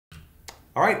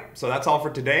All right, so that's all for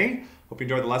today. Hope you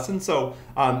enjoyed the lesson. So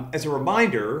as a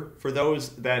reminder, for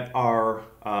those that are,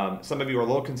 some of you are a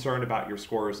little concerned about your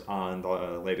scores on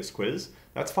the latest quiz,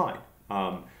 that's fine.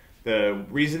 The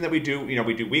reason that we do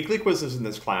weekly quizzes in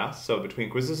this class. So between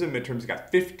quizzes and midterms, we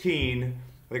got 15,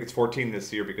 I think it's 14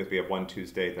 this year because we have one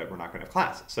Tuesday that we're not going to have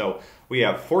class. So we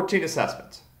have 14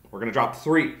 assessments. We're going to drop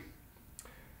 3.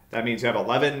 That means you have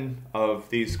 11 of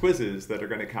these quizzes that are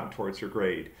going to count towards your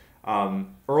grade.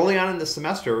 Early on in the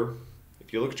semester,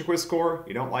 if you look at your quiz score,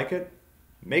 you don't like it,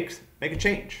 make a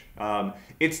change.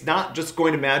 It's not just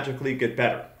going to magically get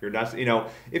better. You're not,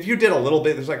 if you did a little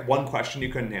bit, there's like one question you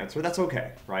couldn't answer, that's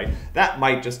okay, right? That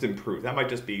might just improve. That might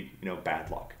just be,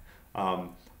 bad luck.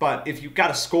 But if you've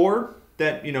got a score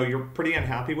that, you're pretty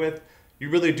unhappy with, you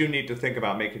really do need to think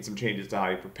about making some changes to how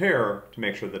you prepare to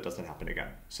make sure that doesn't happen again.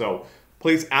 So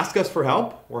please ask us for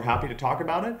help. We're happy to talk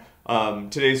about it.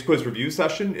 Today's quiz review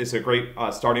session is a great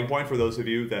starting point for those of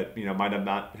you that might have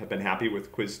not have been happy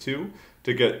with quiz 2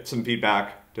 to get some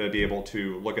feedback to be able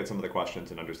to look at some of the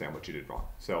questions and understand what you did wrong.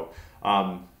 So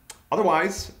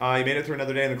otherwise, you made it through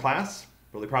another day in the class.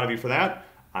 Really proud of you for that.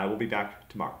 I will be back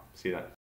tomorrow. See you then.